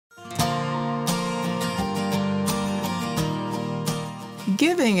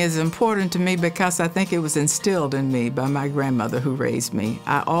Giving is important to me because I think it was instilled in me by my grandmother who raised me.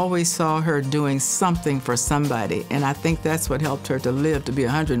 I always saw her doing something for somebody, and I think that's what helped her to live to be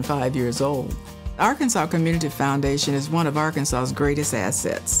 105 years old. Arkansas Community Foundation is one of Arkansas's greatest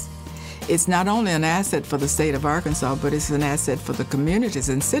assets. It's not only an asset for the state of Arkansas, but it's an asset for the communities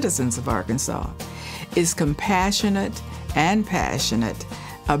and citizens of Arkansas. It's compassionate and passionate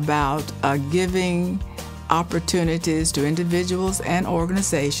about giving opportunities to individuals and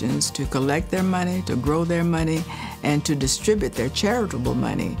organizations to collect their money, to grow their money, and to distribute their charitable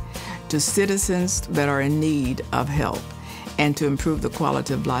money to citizens that are in need of help and to improve the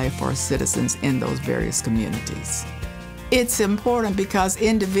quality of life for citizens in those various communities. It's important because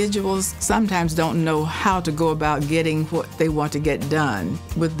individuals sometimes don't know how to go about getting what they want to get done.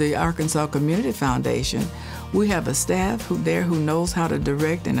 With the Arkansas Community Foundation, we have a staff who knows how to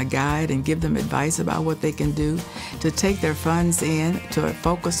direct and guide and give them advice about what they can do, to take their funds in, to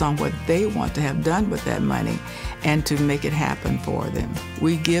focus on what they want to have done with that money, and to make it happen for them.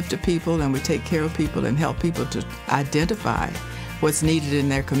 We give to people and we take care of people and help people to identify what's needed in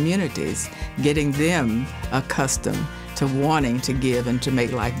their communities, getting them accustomed to wanting to give and to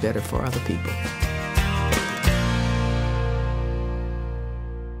make life better for other people.